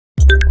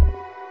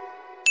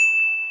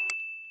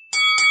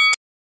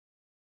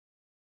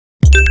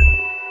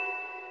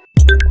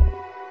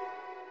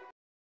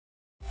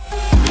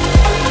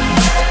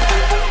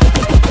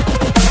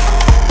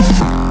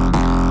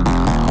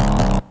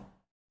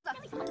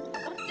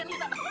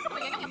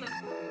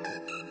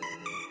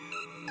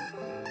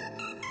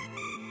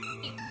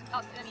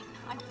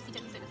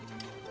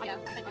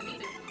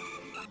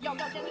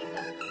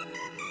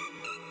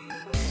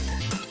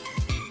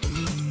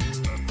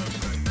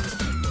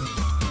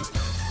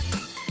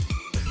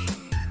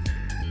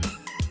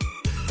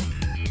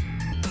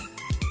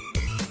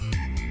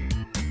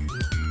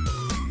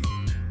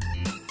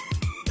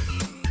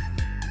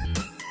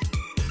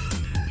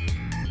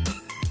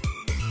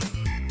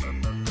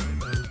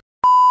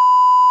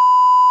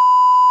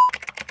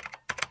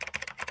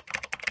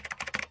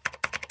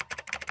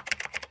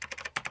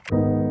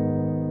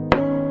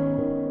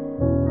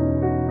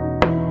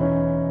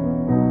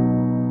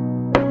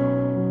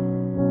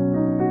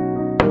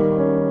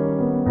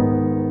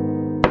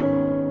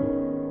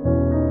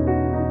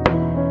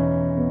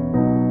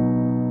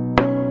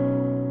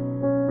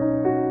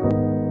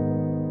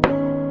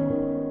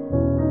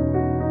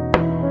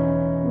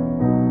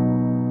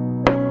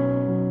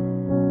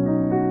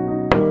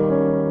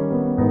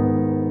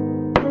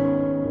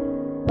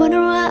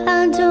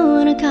I'll do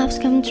when the cops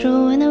come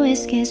through and the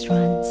whiskey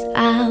runs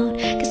out.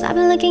 Cause I've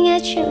been looking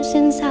at you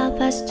since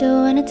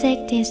 2:30 and I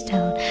take this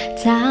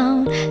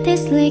town.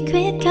 This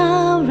liquid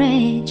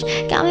courage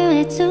got me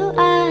way too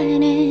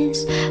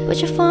honest.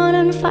 Put your phone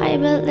on fire,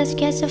 but let's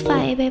catch a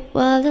fire, babe,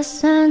 while the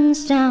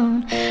sun's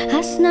down.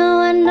 As now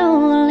I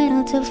know a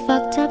little too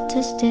fucked up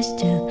to stay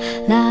still.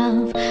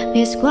 Love,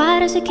 be as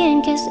quiet as you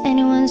can, cause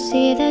anyone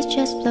see that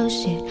just blow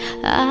shit.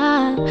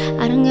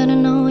 I don't gotta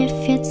know if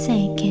you're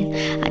taking.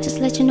 I just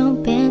let you know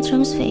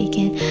bedroom's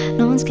vacant.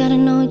 No one's gotta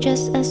know,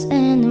 just us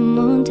and the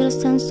moon till the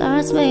sun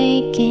starts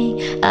waking.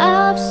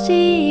 Up's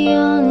the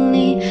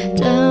only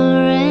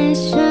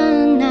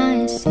direction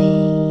I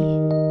see.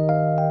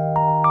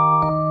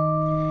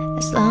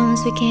 As long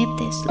as we keep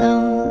this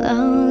low,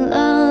 low,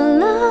 low,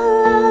 low,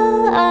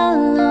 low,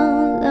 low,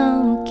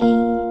 low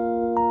key.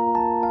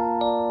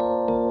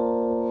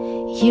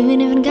 You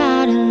ain't even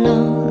got a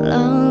low,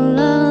 low,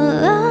 low,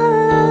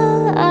 low,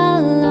 low,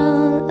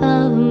 low,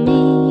 of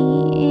me.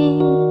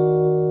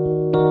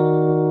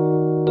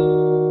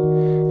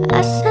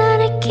 I said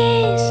a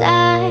kiss,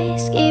 I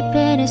keep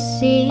it a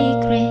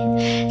secret.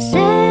 Say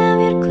I'm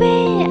your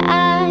queen, I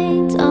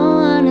don't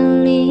wanna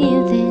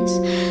leave this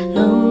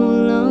low,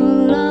 low,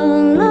 low,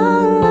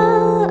 low,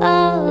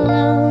 low,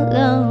 low,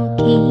 low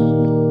key.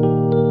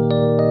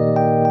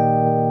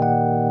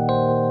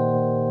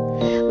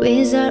 We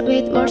start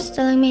with words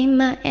telling me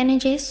my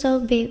energy is so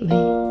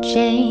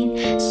bewitching.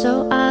 So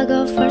I'll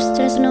go first,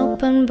 there's an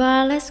open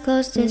bar, let's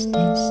close this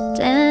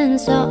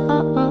distance.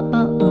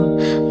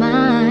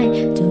 My,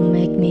 to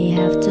make me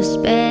have to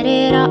spit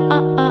it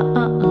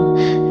all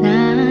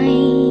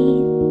night.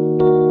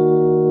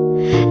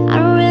 I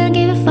don't really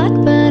give a fuck,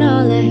 but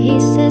all that he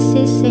says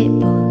is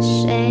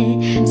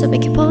bullshit. So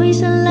pick your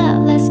poison,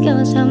 love, let's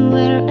go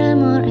somewhere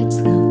and more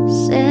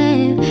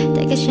exclusive.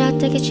 Take a shot,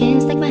 take a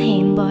chance, like my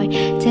hand boy.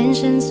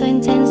 Tension so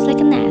intense like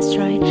an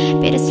asteroid.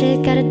 Beat the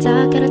street, got a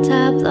dog, got a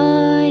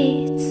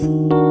tabloids.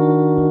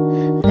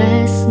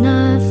 There's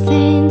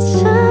nothing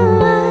to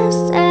us,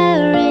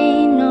 there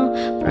ain't no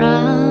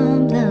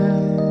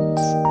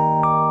problems.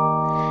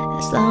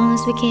 As long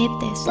as we keep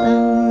this low,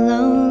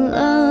 low,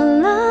 low,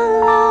 low,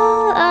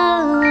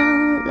 low, low,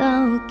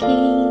 low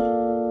key.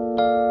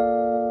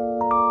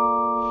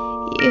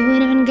 You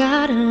ain't even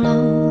got a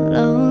low,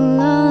 low,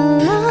 low,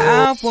 low.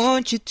 I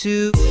want you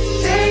to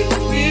take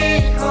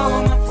me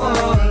home, I'm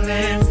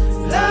falling.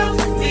 Love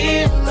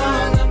me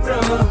long, I'm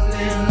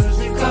rolling.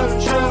 Losing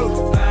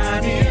control,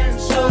 body and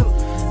soul.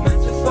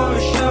 Mental for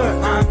sure,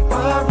 I'm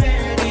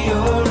already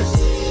yours.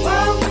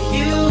 Walk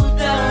you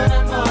down,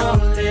 I'm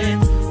all in.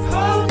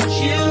 Hold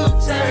you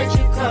tight,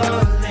 you're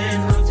calling.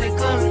 I'll take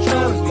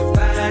control, your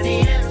body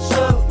and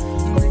soul.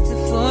 Mental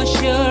for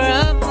sure,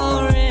 I'm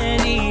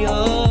already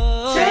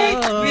yours.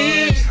 Take me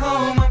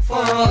home, I'm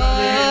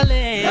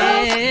falling.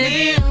 Love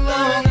me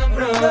long, I'm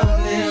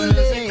rolling.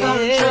 Losing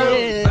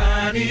control,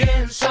 body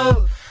and soul.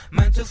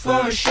 Mental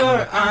for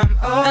sure, I'm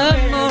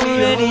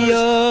already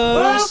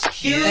yours.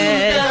 Walk you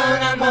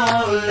down, I'm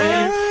all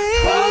in.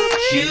 Hold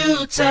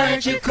you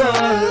tight, you're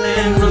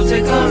calling. I'll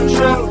take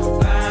control,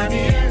 body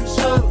and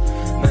soul.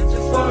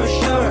 Mental for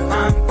sure,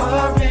 I'm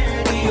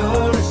already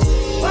yours.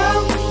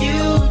 Walk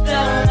you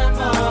down, I'm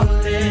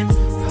all in.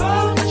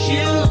 Hold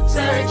you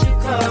tight, you're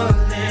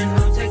calling.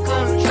 I'll take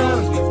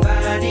control, your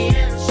body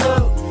and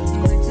soul.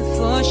 Mental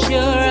for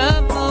sure,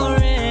 I'm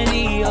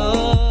already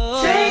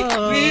yours. Take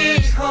me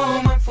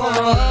home, I'm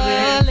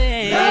falling.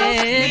 Love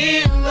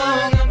me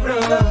long, I'm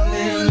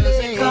rolling.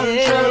 Losing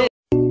control.